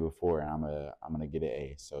I did before, and I'm gonna get an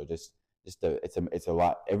A. So it's a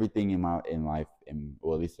lot. Everything in life, and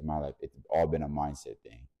well, at least in my life, it's all been a mindset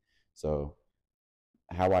thing. So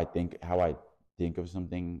how I think of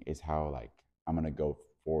something is how like I'm gonna go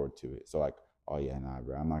forward to it. So like, oh yeah, nah,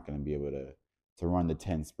 bro, I'm not gonna be able to run the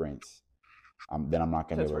 10 sprints. Then I'm not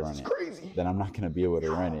gonna be able to run it. Crazy. Then I'm not gonna be able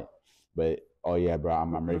to run it. But oh yeah, bro,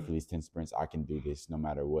 I'm ready for these 10 sprints. I can do this no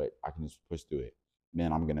matter what. I can just push through it.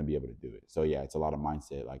 Then I'm gonna be able to do it. So yeah, it's a lot of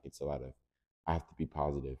mindset. Like it's a lot of I have to be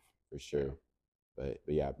positive for sure. But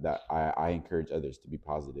yeah, that I encourage others to be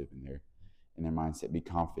positive in their mindset. Be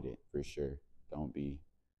confident for sure. Don't be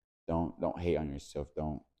don't hate on yourself.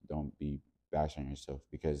 Don't be bash on yourself,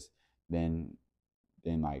 because then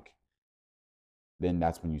then like then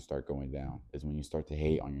that's when you start going down. Is when you start to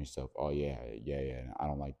hate on yourself. Oh yeah, yeah. I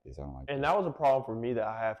don't like this. I don't like And this. that was a problem for me that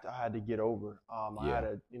I had to get over. I Yeah.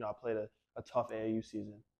 had I played a tough AAU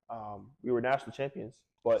season. We were national champions,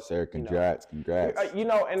 but Sir, congrats.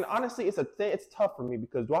 and honestly, it's tough for me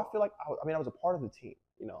because do I feel like I was a part of the team,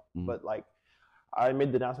 Mhm. but like I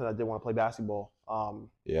made the announcement that I didn't want to play basketball.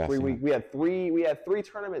 Yeah, we had three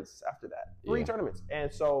tournaments after that. Three Yeah. tournaments,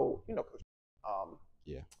 and so Coach,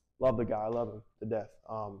 Yeah. love the guy, I love him to death.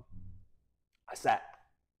 I sat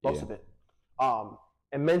most Yeah. of it,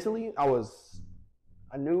 and mentally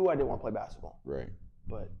I knew I didn't want to play basketball, Right.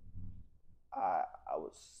 but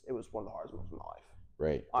it was one of the hardest moments of my life,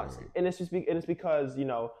 Right. honestly. Right. And it's because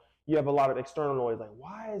you have a lot of external noise, like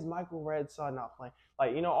why is Michael Red's son not playing?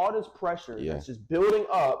 Like all this pressure Yeah. that's just building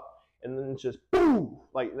up, and then it's just boom,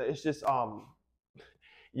 like it's just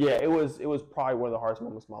yeah, it was probably one of the hardest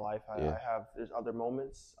moments of my life. There's other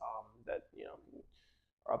moments that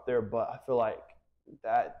are up there, but I feel like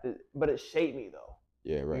but it shaped me though.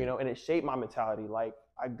 Yeah. Right. And it shaped my mentality. Like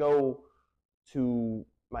I go to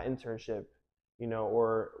my internship,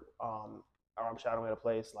 or I'm shadowing at a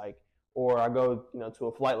place, like, or I go, to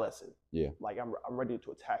a flight lesson. Yeah. Like I'm ready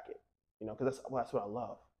to attack it, because that's what I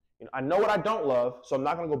love. I know what I don't love, so I'm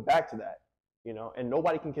not gonna go back to that. And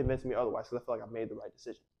nobody can convince me otherwise because I feel like I've made the right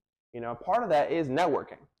decision. Part of that is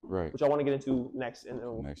networking, Right. which I want to get into next, and then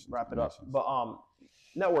we'll wrap it up. But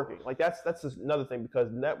networking, like that's just another thing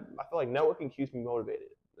because I feel like networking keeps me motivated.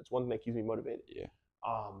 That's one thing that keeps me motivated. Yeah.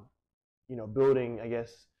 Building, I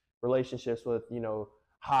guess, relationships with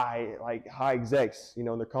high execs, in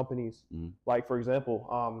their companies. Mm-hmm. Like for example,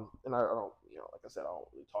 and I don't, like I said, I don't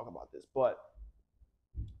really talk about this, but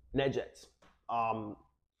NetJets.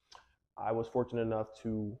 I was fortunate enough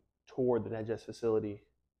to tour the NetJets facility.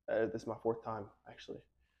 This is my fourth time actually,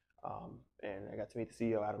 and I got to meet the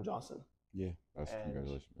CEO, Adam Johnson. Yeah,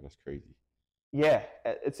 congratulations, bro. That's crazy. Yeah,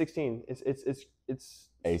 at 16, it's.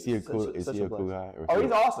 Hey, is he a cool guy? Oh,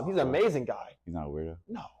 he's awesome. He's an amazing guy. He's not a weirdo?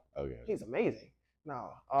 No. Okay. He's amazing.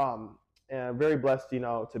 No. And I'm very blessed,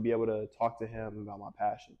 to be able to talk to him about my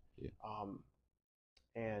passion. Yeah.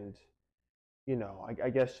 And, I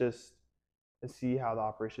guess just to see how the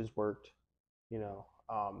operations worked, and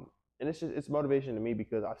it's motivation to me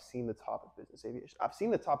because I've seen the top of business aviation. I've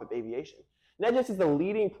seen the top of aviation. NetJets is the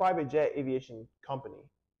leading private jet aviation company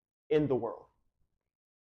in the world.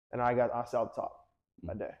 And I saw the top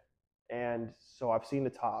that day. And so I've seen the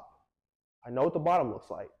top. I know what the bottom looks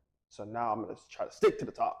like. So now I'm going to try to stick to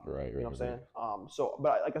the top. Right. You know what I'm saying?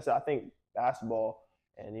 But like I said, I think basketball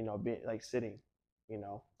and, being like sitting,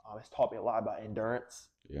 it's taught me a lot about endurance.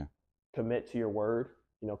 Yeah. Commit to your word,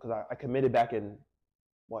 because I committed back in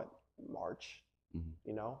March,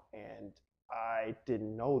 and I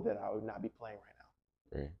didn't know that I would not be playing right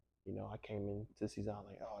now. Right. I came into the season, I'm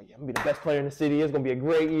like, oh yeah, I'm gonna be the best player in the city. It's gonna be a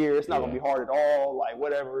great year. It's not gonna be hard at all. Like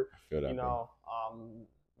whatever. I feel that,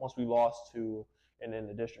 once we lost and in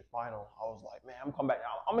the district final, I was like, man, I'm coming back.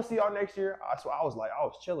 I'm gonna see y'all next year. So I was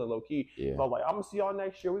chilling low key. Yeah. So I was like, I'm gonna see y'all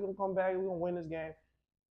next year. We're gonna come back. We're gonna win this game.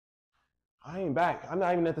 I ain't back. I'm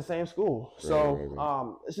not even at the same school. So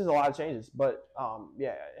right. It's just a lot of changes. But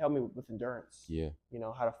yeah, it helped me with endurance. Yeah.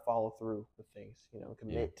 How to follow through with things,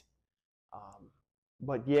 commit. Yeah.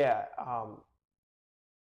 But yeah,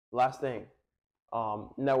 last thing,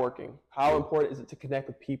 networking. How important is it to connect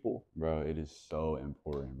with people? Bro, it is so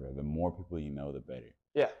important, bro. The more people you know, the better.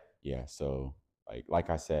 Yeah. Yeah. So like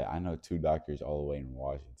I said, I know 2 doctors all the way in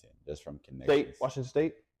Washington just from connections. Washington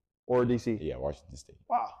State or DC? Yeah, Washington State.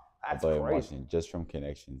 Wow. That's crazy. Washington, just from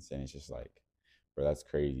connections, and it's just like, bro, that's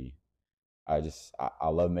crazy. I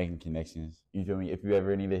love making connections. You feel me? If you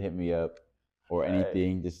ever need to hit me up or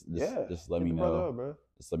anything, just let me know. Up, bro.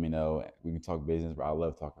 Just let me know. We can talk business, bro. I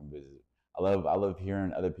love talking business. I love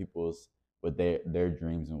hearing other people's what their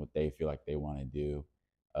dreams and what they feel like they want to do,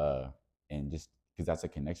 and just because that's a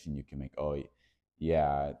connection you can make. Oh,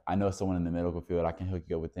 yeah, I know someone in the medical field. I can hook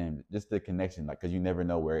you up with them. Just the connection, like, because you never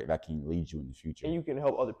know where that can lead you in the future. And you can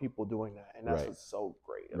help other people doing that, and that's what's so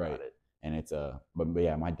great about it. And it's but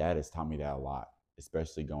yeah, my dad has taught me that a lot,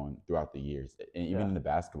 especially going throughout the years, and even in the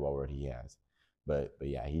basketball world, he has. But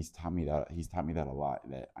yeah, he's taught me that a lot,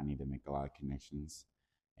 that I need to make a lot of connections,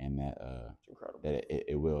 and that it's incredible. that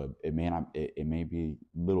it may be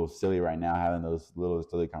a little silly right now having those little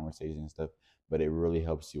silly conversations and stuff, but it really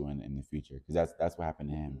helps you in the future, because that's what happened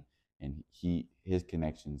to him, and his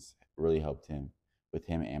connections really helped him with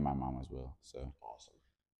him and my mom as well. So Awesome.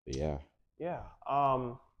 but yeah. Yeah.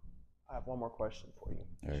 I have one more question for you.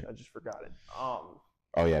 Right. I just forgot it.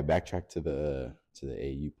 Oh yeah, backtrack to the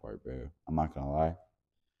AU part, bro. I'm not gonna lie.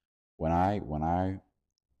 When I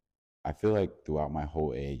feel like throughout my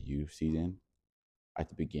whole AAU season, at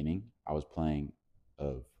the beginning, I was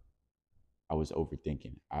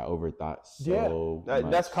overthinking. I overthought so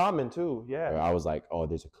much. That's common too. Yeah. I was like, oh,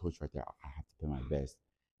 there's a coach right there. I have to play my best.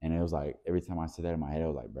 And it was like every time I said that in my head, I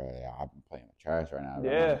was like, bro, I've been playing with trash right now.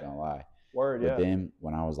 Bro. Yeah. I'm not gonna lie. Word. But then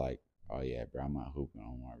when I was like, oh yeah, bro, I'm not hooping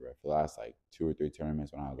no more, bro. For the last like 2 or 3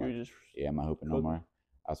 tournaments, when I was like, yeah, I'm not hooping no more.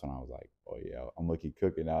 That's when I was like, oh yeah, I'm looking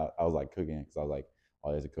cooking out. I was like cooking because I was like,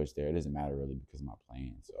 oh, there's a coach there. It doesn't matter really because I'm not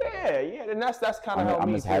playing. So yeah, and that's kind of how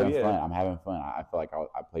I'm just having fun. Yeah. I'm having fun. I feel like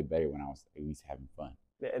I played better when I was at least having fun.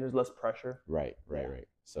 Yeah, and there's less pressure. Right.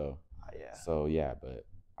 So yeah. So yeah, but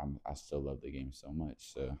I still love the game so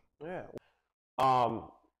much. So yeah.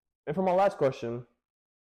 And for my last question,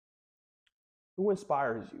 who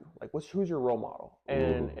inspires you? Like, who's your role model?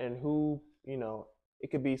 And who, it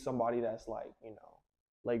could be somebody that's like,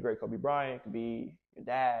 late great Kobe Bryant. It could be your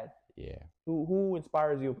dad. Yeah. Who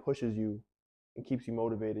inspires you and pushes you and keeps you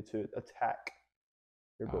motivated to attack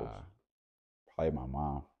your goals? Probably my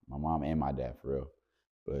mom and my dad for real.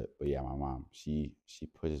 But yeah, my mom, she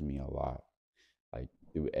pushes me a lot, like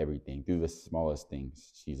through everything, through the smallest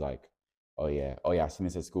things. She's like, oh yeah, I seen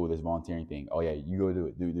this at school, this volunteering thing. Oh yeah, you go do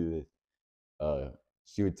it, do this.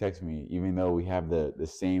 She would text me, even though we have the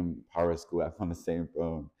same power school app on the same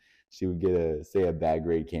phone. She would get a bad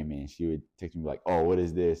grade came in. She would text me like, oh, what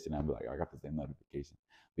is this? And I'd be like, I got the same notification.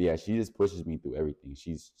 But yeah, she just pushes me through everything.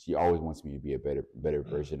 She always wants me to be a better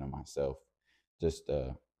version of myself, just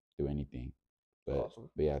do anything. But awesome.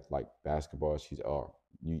 But yeah, like basketball, she's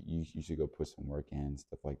you should go put some work in,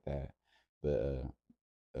 stuff like that. But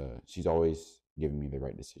she's always giving me the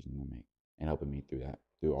right decision to make and helping me through that,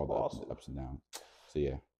 through all the ups and downs. So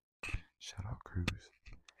yeah. Shout out Cruz.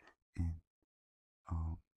 And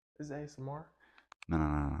is it ASMR? No,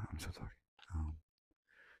 I'm still talking.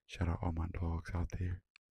 Shout out all my dogs out there.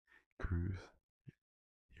 Cruz,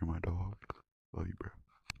 you're my dog. Love you, bro.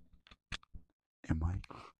 And Mike,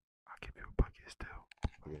 I'll give you a bucket still.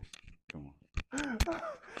 Okay, come on.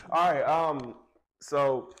 All right.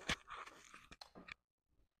 So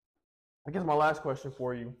I guess my last question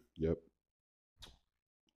for you. Yep.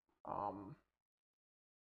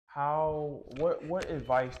 What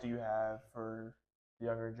advice do you have for the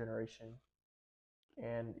younger generation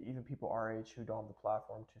and even people our age who don't have the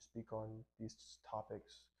platform to speak on these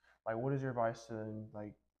topics? Like, what is your advice to them,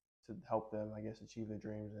 like, to help them, I guess, achieve their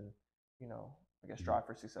dreams and, I guess, strive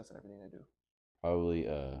for success in everything they do? Probably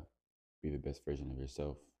be the best version of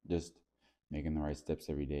yourself. Just making the right steps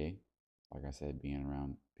every day. Like I said, being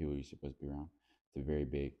around people you're supposed to be around. It's a very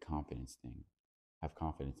big confidence thing. Have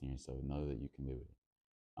confidence in yourself. Know that you can do it.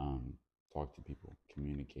 Talk to people.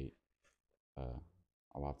 Communicate.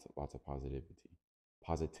 Lots of positivity.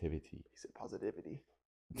 He said positivity.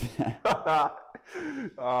 Yeah.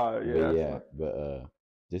 But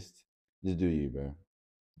just do you, bro.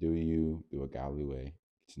 Do you, do a godly way.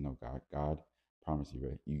 Get to know God. God, promise you,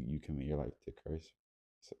 bro. You commit your life to Christ.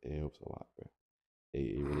 So it helps a lot, bro.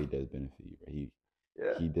 It really does benefit you,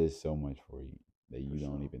 bro. He does so much for you that you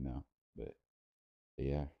don't even know. But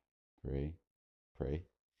yeah, pray,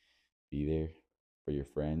 be there for your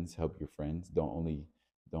friends. Help your friends. Don't only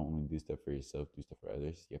do stuff for yourself. Do stuff for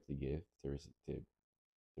others. You have to give to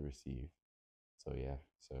receive. So yeah.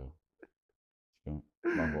 So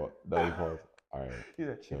my fault. That was pause. All right.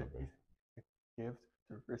 Chill, bro. Give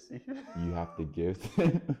to receive. You have to give.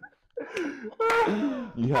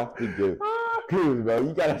 You have to give. Cruz, bro.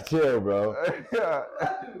 You gotta chill, bro. Yeah.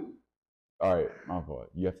 All right, my fault.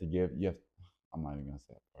 You have to give. I'm not even gonna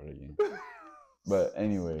say that part again. But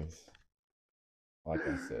anyways, like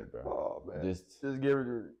I said, bro. Oh man. Just give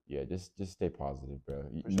it. Yeah, just stay positive, bro.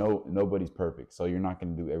 Nobody's perfect, so you're not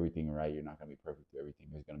gonna do everything right. You're not gonna be perfect through everything.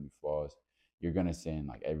 There's gonna be flaws. You're gonna sin,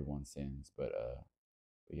 like everyone sins. But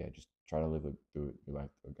yeah, just try to live through your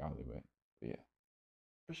life a godly way. But yeah.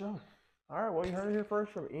 For sure. All right. Well, you heard it here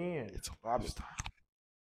first from Eyon. It's a lifestyle.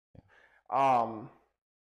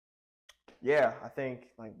 Yeah, I think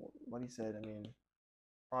like what he said. I mean,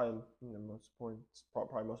 probably the most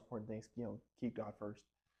important things. Keep God first.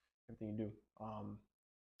 Everything you do.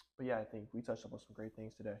 But yeah, I think we touched up on some great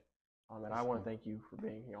things today. And I want to thank you for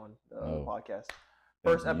being here on the podcast.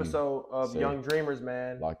 First episode of Young Dreamers,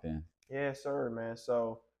 man. Locked in. Yeah, sir, man.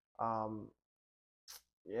 So,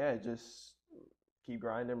 yeah, just keep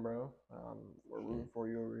grinding, bro. We're rooting for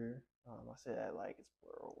you over here. I said that like it's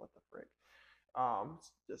plural. What the frick?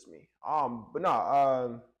 It's just me.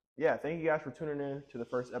 Yeah, thank you guys for tuning in to the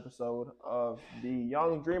first episode of the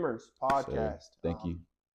Young Dreamers podcast. Thank you.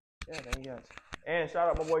 Yeah, thank you guys. And shout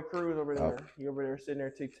out my boy Cruz over there. He over there sitting there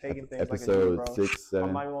taking things episode like a G, bro. 6, 7.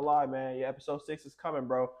 I'm not even gonna lie, man. Yeah, episode 6 is coming,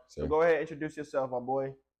 bro. So Sure. go ahead and introduce yourself, my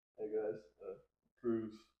boy. Hey guys,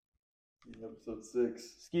 Cruz, episode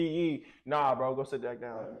 6. Ski Yee. Nah, bro, go sit back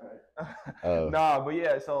down. Oh. Nah, but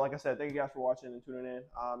yeah, so like I said, thank you guys for watching and tuning in.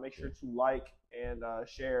 Make sure to like and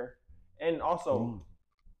share. And also,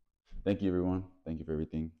 thank you, everyone. Thank you for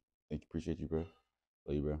everything. Thank you. Appreciate you, bro.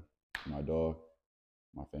 Love you, bro. My dog,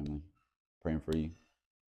 my family. Praying for you.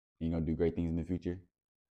 You're going to do great things in the future.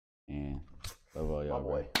 And love all y'all, my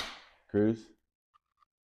boy. bro. Cruz?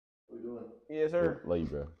 What you doing? Yes, sir. Love you,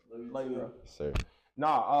 bro. Love you, bro. Yes, sir.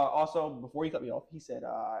 Nah, also, before you cut me off, he said,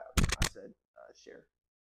 I said, share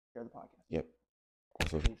the podcast. Yep.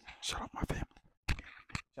 Also, Please. shout out my family.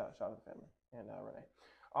 Shout out to the family and Renee.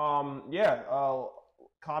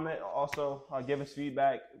 Comment also, give us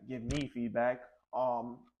feedback, give me feedback.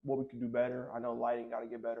 What we can do better. I know lighting got to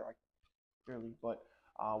get better, clearly, but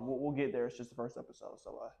we'll get there. It's just the first episode,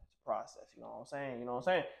 so it's a process. You know what I'm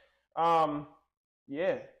saying?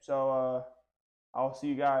 Yeah. So I'll see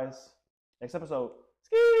you guys next episode.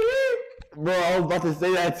 Bro, I was about to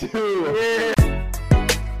say that too. Yeah.